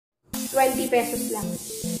20 pesos lang.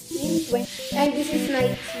 And this is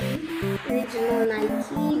Nike. Original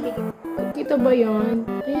Nike. Kita ba yan?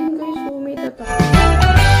 Ayan guys, so may tatak.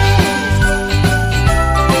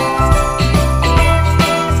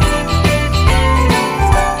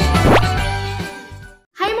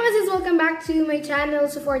 To my channel.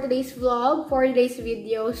 So for today's vlog, for today's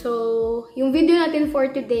video, so yung video natin for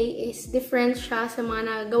today is different siya sa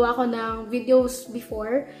mga nagawa ko ng videos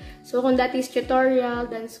before. So kung that is tutorial,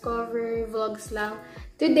 dance cover, vlogs lang.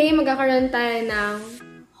 Today magkakaroon tayo ng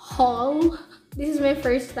haul. This is my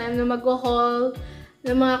first time na mag-haul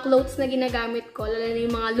ng mga clothes na ginagamit ko, lalo na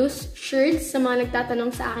yung mga loose shirts. Sa mga nagtatanong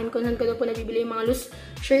sa akin kung saan ko po nabibili yung mga loose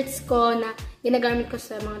shirts ko na ginagamit ko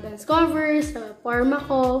sa mga dance covers, sa forma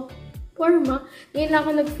ko. Ngayon lang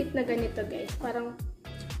ako nag-fit na ganito, guys. Parang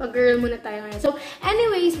pag-girl muna tayo ngayon. So,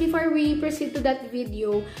 anyways, before we proceed to that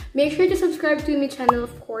video, make sure to subscribe to my channel,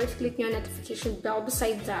 of course. Click nyo ang notification bell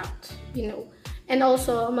beside that, you know. And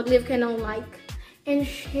also, mag-leave kayo ng like and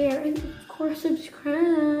share and, of course,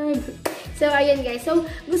 subscribe. So, ayan, guys. So,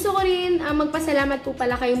 gusto ko rin magpasalamat po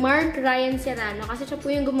pala kay Mark Ryan Serrano kasi siya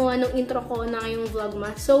po yung gumawa ng intro ko na ngayong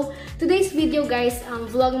vlogmas. So, today's video, guys, ang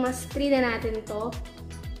vlogmas 3 na natin to.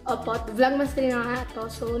 Opo, vlogmas 3 na nga ito.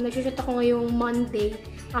 So, nag-shoot ako ngayong Monday.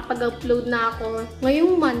 Kapag-upload na ako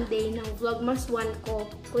ngayong Monday ng vlogmas 1 ko.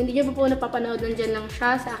 Kung hindi nyo pa po napapanood, nandyan lang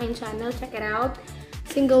siya sa akin channel. Check it out.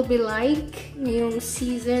 Single Be Like. Ngayong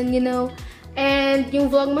season, you know. And yung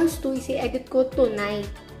vlogmas 2 is i-edit ko tonight.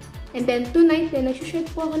 And then tonight din, nag-shoot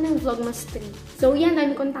po ako ng vlogmas 3. So, yan.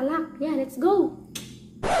 Dami kong talak. Yeah, let's go!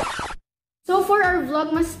 So, for our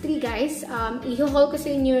vlogmas 3, guys, i-haul ko sa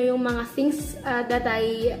inyo yung mga things that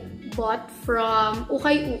I bought from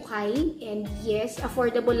UKAY-UKAY. And yes,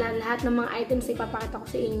 affordable lang lahat ng mga items na ipapakita ko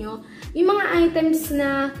sa inyo. Yung mga items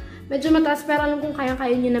na medyo mataas, pero alam kong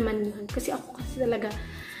kaya-kaya nyo naman yun. Kasi ako kasi talaga,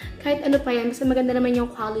 kahit ano pa yan, basta maganda naman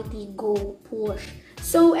yung quality, go, push.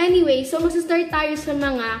 So, anyway, so mag-start tayo sa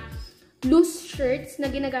mga loose shirts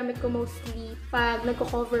na ginagamit ko mostly pag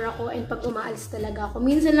nagko-cover ako and pag umaalis talaga ako.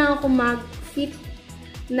 Minsan lang ako mag-fit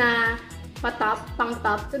na pa-top,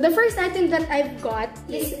 pang-top. So, the first item that I've got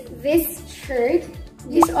is this shirt.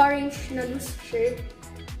 This orange na loose shirt.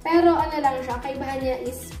 Pero ano lang siya, kaibahan niya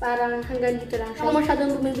is parang hanggang dito lang siya. Ako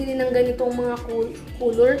masyadong bumibili ng ganitong mga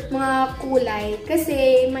mga kulay.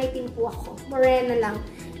 Kasi may timpo ako. Morena lang.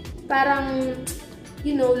 Parang,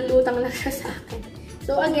 you know, lulutang lang siya sa akin.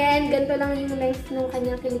 So, again, ganito lang yung length ng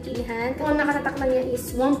kanyang kilikilihan. Ang nakatatak lang niya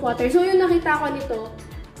is warm water. So, yung nakita ko nito,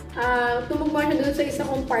 tumugma siya doon sa isa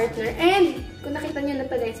kong partner. And, kung nakita niyo na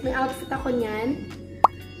to guys, may outfit ako niyan.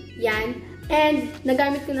 Yan. And,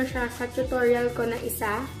 nagamit ko na siya sa tutorial ko na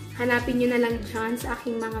isa. Hanapin niyo na lang dyan sa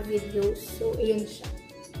aking mga videos. So, ayun siya.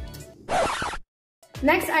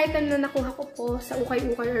 Next item na nakuha ko po sa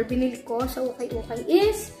UKAY-UKAY or binili ko sa UKAY-UKAY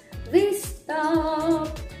is this top.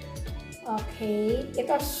 Okay.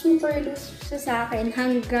 Ito super loose siya sa akin.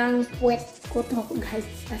 Hanggang puwet ko to, guys.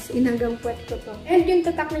 As in, hanggang puwet ko to. And yung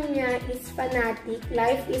tatak niya is Fanatic.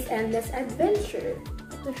 Life is Endless Adventure.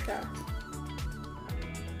 Ito siya.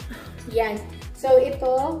 Yan. So,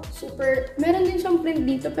 ito, super, meron din siyang print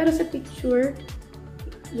dito, pero sa picture,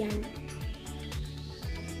 yan.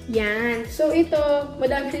 Yan. So, ito,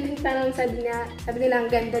 madami din tanong, sabi nila,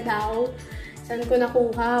 ang ganda daw. Saan ko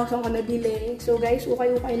nakuha, saan ko nabili. So, guys,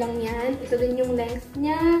 UKAY-UKAY lang yan. Ito din yung length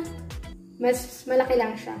niya. Mas malaki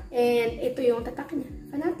lang siya. And, ito yung tatak niya.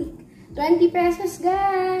 Fanatic. 20 pesos,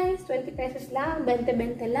 guys. 20 pesos lang.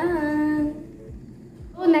 20-20 lang.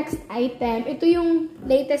 So, next item. Ito yung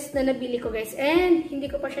latest na nabili ko, guys. And, hindi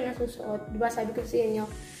ko pa siya nasusuot. Diba, sabi ko sa inyo.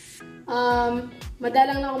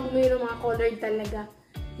 Madalang lang ako bumili ng mga colored talaga.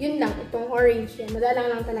 Yun lang. Itong orange yan. Madalang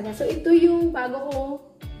lang talaga. So, ito yung bago ko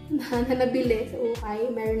na nabili sa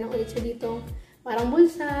UKAY. Meron na ulit siya dito. Parang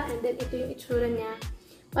bulsa. And then, ito yung itsura niya.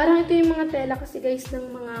 Parang ito yung mga tela kasi, guys,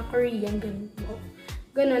 ng mga Korean. Ganun.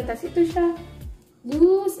 Ganun. Tapos, ito siya.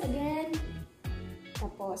 Loose again.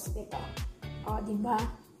 Tapos, ito. O, diba?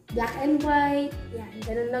 Black and white. Yan.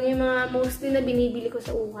 Ganun lang yung mga mostly na binibili ko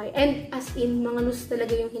sa UKAY. And as in, mga loose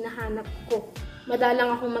talaga yung hinahanap ko.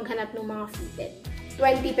 Madalang akong maghanap ng mga fitted.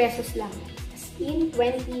 20 pesos lang. As in,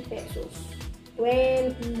 20 pesos.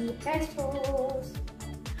 20 pesos.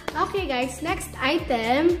 Okay, guys. Next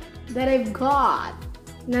item that I've got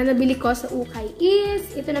na nabili ko sa UKAY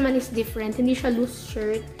is, ito naman is different. Hindi siya loose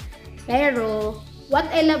shirt. Pero, what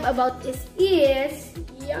I love about this is,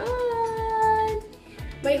 yan!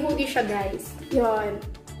 May hoodie siya, guys. Yan.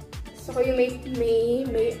 So, yung may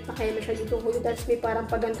pakayama siya dito hoodie. Tapos may parang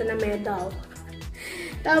paganto na medal.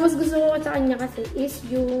 Tapos gusto ko sa kanya kasi is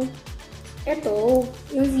yung Ito,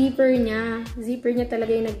 yung zipper niya. Zipper niya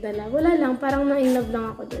talaga yung nagdala. Wala lang, parang na-inlove lang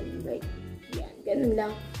ako doon. Like, yan, ganun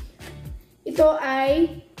lang. Ito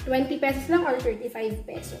ay 20 pesos lang or 35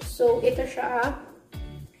 pesos. So, ito siya.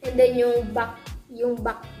 And then, yung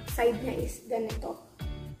back side niya is ganito.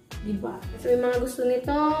 Diba? So, yung mga gusto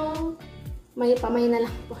nito, may pamay na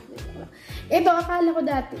lang po. Ito, akala ko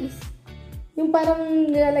dati is yung parang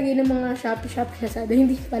nilalagay ng mga Shopee Lazada.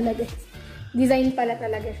 Hindi pala, guys. Design pala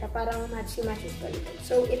talaga siya. Parang matchy-matchy pala.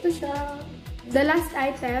 So, ito siya. The last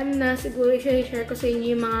item na siguro i-share ko sa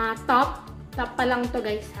inyo yung mga top. Top pa lang to,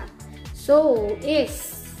 guys, ha. So,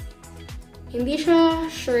 is hindi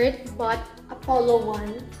siya shirt, but a polo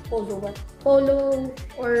one. Polo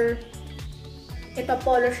or ito,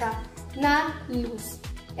 polo siya na loose.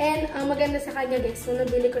 And ang maganda sa kanya, guys, so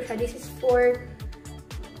nabili ko siya, this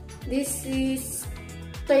is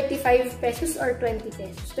 35 pesos or 20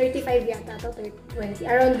 pesos. 35 yata to, 20.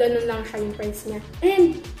 Around ganun lang siya yung price niya.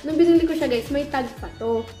 And nung binili ko siya, guys, may tag pa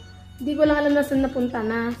to. Hindi ko lang alam na saan napunta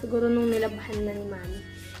na. Siguro nung nilabahan na ni Mami.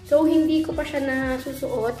 So, hindi ko pa siya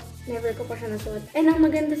nasusuot. Never ko pa siya nasuot. And ang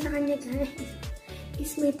maganda sa kanya, guys,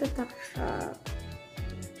 is may tatak siya.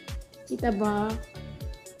 Kita ba?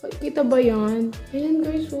 Kita ba yan? Ayan,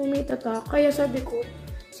 guys, so may tatak. Kaya sabi ko,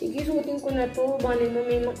 sige, suotin ko na to. Bali mo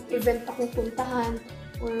may event akong puntahan.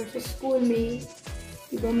 Or sa school, may,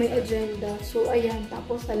 diba, may agenda. So, ayan.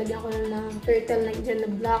 Tapos, talagyan ko na ng turtleneck dyan na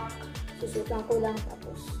black. Susutan ko lang.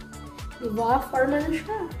 Tapos, diba, formal na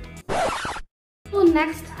siya. So,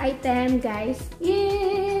 next item, guys,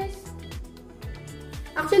 is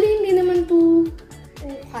actually, hindi naman to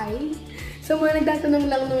ukay. So, mga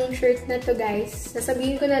nagtatanong lang ng shirt na to, guys.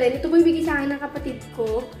 Sasabihin ko na rin. Ito po ibigay sa akin ng kapatid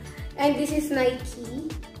ko. And this is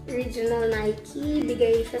Nike. Original Nike.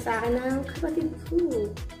 Bigay siya sa akin ng kapatid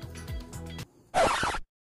ko.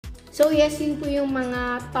 So, yes, yun po yung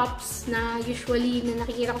mga tops na usually na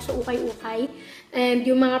nakikita ko sa ukay-ukay. And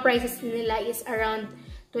yung mga prices nila is around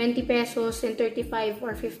 20 pesos and 35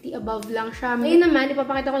 or 50 above lang siya. Ngayon naman,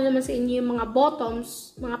 ipapakita ko naman sa inyo yung mga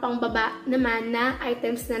bottoms, mga pangbaba naman na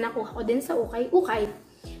items na nakuha ko din sa ukay-ukay.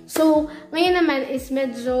 So, ngayon naman is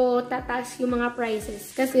medyo tataas yung mga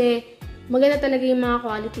prices kasi maganda talaga yung mga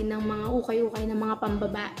quality ng mga ukay-ukay na mga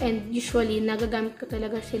pambaba. And usually, nagagamit ko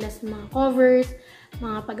talaga sila sa mga covers,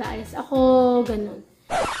 mga pag-aayos ako, ganun.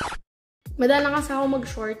 Madalang kasi ako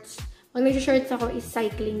mag-shorts. Pag nag-shorts ako is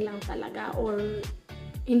cycling lang talaga or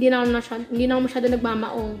hindi na ako masyado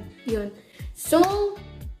nagmamaong. Yun. So,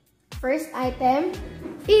 first item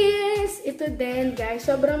is ito din, guys.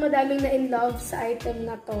 Sobrang madaming na-in-love sa item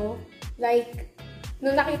na to. Like,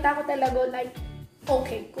 nung nakita ko talaga, like,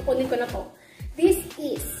 okay, kukunin ko na to. This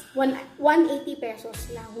is 180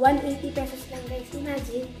 pesos lang. 180 pesos lang, guys.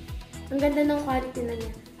 Imagine. Ang ganda ng quality na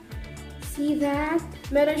niya. See that?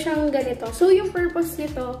 Meron siyang ganito. So, yung purpose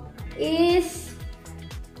nito is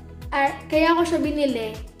kaya ako siya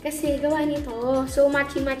binili kasi gawa nito. So,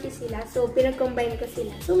 matchy-matchy sila. So, pinag-combine ko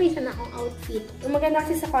sila. So, may isa na akong outfit. Yung maganda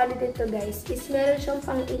kasi sa quality nito, guys, is meron siyang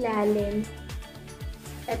pang ilalim.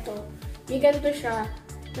 Ito. May ganito siya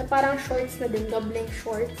na parang shorts na din. Doubling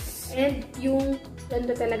shorts. And yung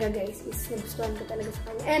ganda talaga, guys, is nagustuhan ko talaga sa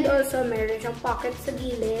kanya. And also, meron siyang pocket sa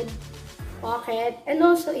gilid. Pocket. And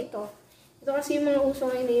also, ito. Ito kasi yung mga uso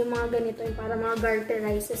ngayon, yung mga ganito, yung para mga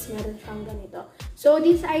garterizes, meron siyang ganito. So,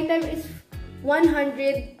 this item is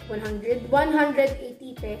 180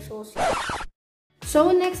 pesos. So,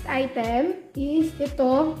 next item is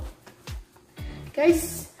ito.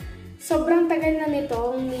 Guys, sobrang tagal na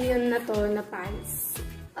nito, ang neon na to na pants.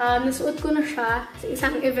 Nasuot ko na siya sa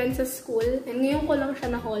isang event sa school, and ngayon ko lang siya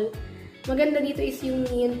na-haul. Maganda dito is yung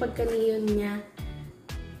neon pagka-neon niya.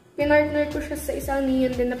 Pinartner ko siya sa isang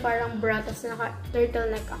neon din na parang bra, tapos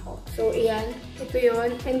naka-turtleneck ako. So, ayan. Ito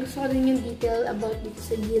yun. And gusto ko din yung detail about dito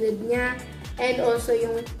sa gilid niya. And also,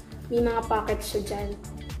 yung may mga pockets siya dyan.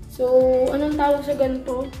 So, anong tawag sa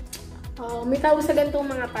ganito? May tawag sa ganitong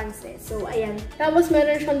mga pants eh. So, ayan. Tapos,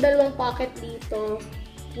 meron siyang dalawang pocket dito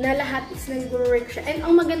na lahat is nag-work siya. And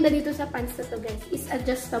ang maganda dito sa pants na to, guys, is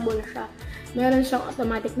adjustable siya. Meron siyang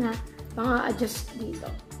automatic na pang-adjust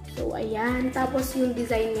dito. So, ayan. Tapos, yung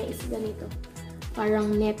design niya is ganito.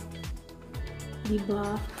 Parang net.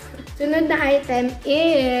 Diba? Sunod na item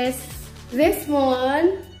is this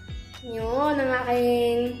one. Yun, ang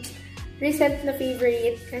aking recent na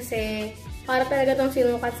favorite. Kasi, para talaga itong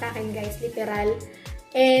sinukat sa akin, guys. Literal.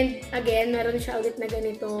 And, again, meron siya ulit na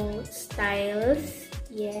ganitong styles.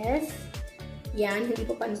 Yes. Yan, hindi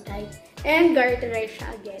po pantay. And, garterized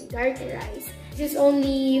siya again. Garterized. This is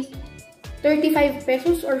only 35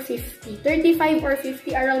 pesos or 50. 35 or 50,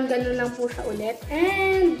 around ganun lang po siya ulit.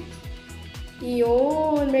 And,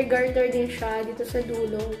 Yun, may garter din siya dito sa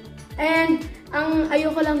dulo. And, ang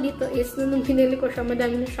ayoko lang dito is, nung pinili ko siya,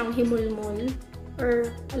 madami na siyang himulmol. Or,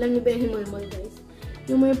 alam niyo ba yung himulmol, guys?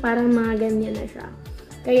 Yung may parang mga ganyan na siya.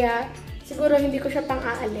 Kaya, siguro hindi ko siya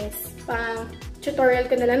pang-aalis. Pang-tutorial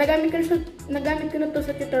ko na lang. Nagamit ko na to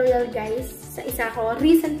sa tutorial, guys. Sa isa ko.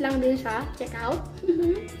 Recent lang din siya. Check out.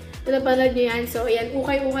 Napanood nyo yan. So, ayan.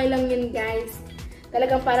 Ukay-ukay lang yun, guys.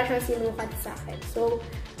 Talagang para siyang sinukat sa akin. So,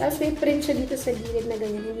 tapos may print siya dito sa gilid na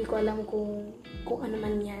ganyan. Hindi ko alam kung ano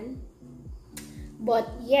man yan. But,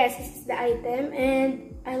 yes, this is the item.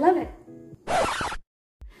 And, I love it.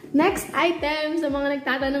 Next item, sa mga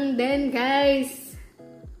nagtatanong din, guys.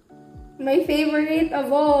 My favorite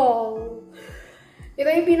of all. Ito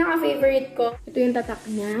yung pinaka-favorite ko. Ito yung tatak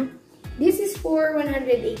niya. This is for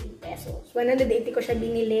 180 pesos. 180 ko siya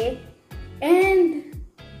binili. And,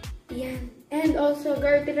 yan. And also,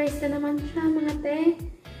 garterized na naman siya, mga te.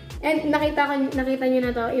 And nakita niyo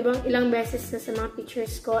na to, ilang beses na sa mga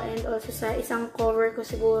pictures ko. And also sa isang cover ko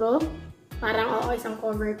siguro. Parang, oo, isang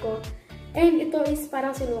cover ko. And ito is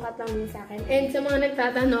parang sinukat lang din sa akin. And sa mga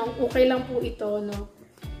nagtatanong, okay lang po ito, no?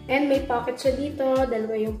 And may pocket siya dito.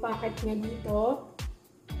 Dalawa yung pocket niya dito.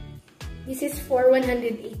 This is for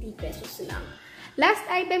 180 pesos lang. Last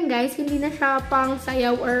item, guys, hindi na siya pang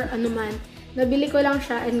sayaw or ano man. Nabili ko lang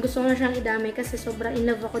siya and gusto ko na siyang idamay kasi sobrang in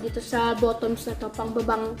love ako dito sa bottoms na to.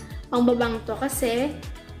 Pangbabang to. Kasi,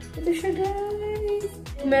 ito siya, guys.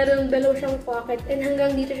 Meron dalaw siyang pocket and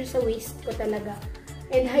hanggang dito siya sa waist ko talaga.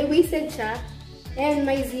 And high-waisted siya. And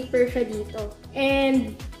may zipper siya dito.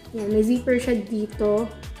 And, yan, may zipper siya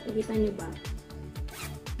dito. Nakita niyo ba?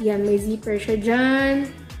 Yan, may zipper siya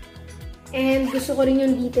dyan. And gusto ko rin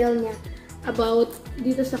yung detail niya about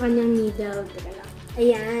dito sa kanyang needle. Teka lang.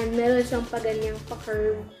 Ayan, meron siyang pa-ganyang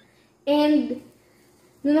pa-curve. And,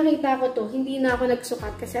 nung nakita ko to, hindi na ako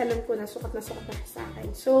nagsukat kasi alam ko na sukat na siya sa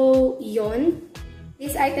akin. So, yon.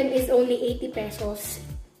 This item is only 80 pesos.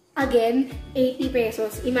 Again, 80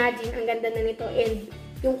 pesos. Imagine, ang ganda na nito. And,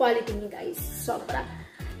 yung quality niya, guys, sobra.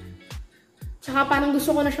 Tsaka parang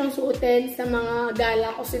gusto ko na siyang suotin sa mga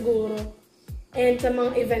gala ko siguro. And sa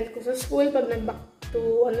mga event ko sa school, pag nag-back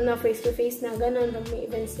to, face-to-face na gano'n, pag may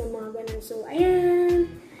events na mga gano'n. So, ayan.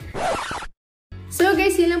 So,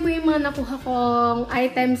 guys, yun lang po yung mga nakuha kong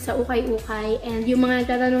items sa UKAY-UKAY. And yung mga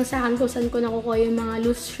nagtatanong sa akin kung saan ko nakukuha yung mga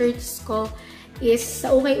loose shirts ko is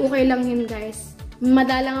sa UKAY-UKAY lang yun, guys.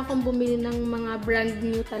 Madalang akong bumili ng mga brand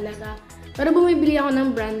new talaga. Pero bumibili ako ng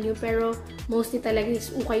brand new, pero mostly talaga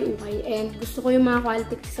is UKAY-UKAY. And gusto ko yung mga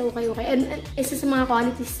qualities sa UKAY-UKAY. And isa sa mga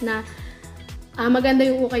qualities na maganda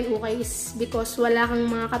yung UKAY-UKAY is because wala kang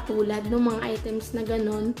mga katulad ng mga items na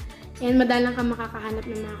ganun. And madalang kang makakahanap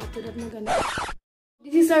ng mga katulad na ganun.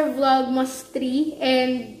 This is our VLOGMAS 3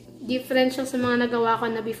 and different siya sa mga nagawa ko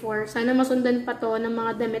na before. Sana masundan pa to ng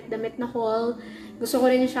mga damit-damit na haul. Gusto ko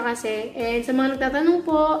rin siya kasi. And sa mga nagtatanong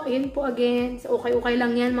po, ayun po again, sa UKAY-UKAY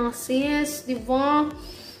lang yan mga sis, diba?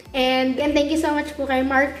 And thank you so much po kay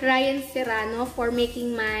Mark Ryan Serrano for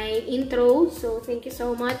making my intro. So thank you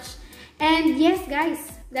so much. And yes, guys,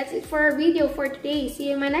 that's it for our video for today.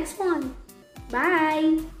 See you in my next one.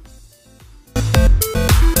 Bye!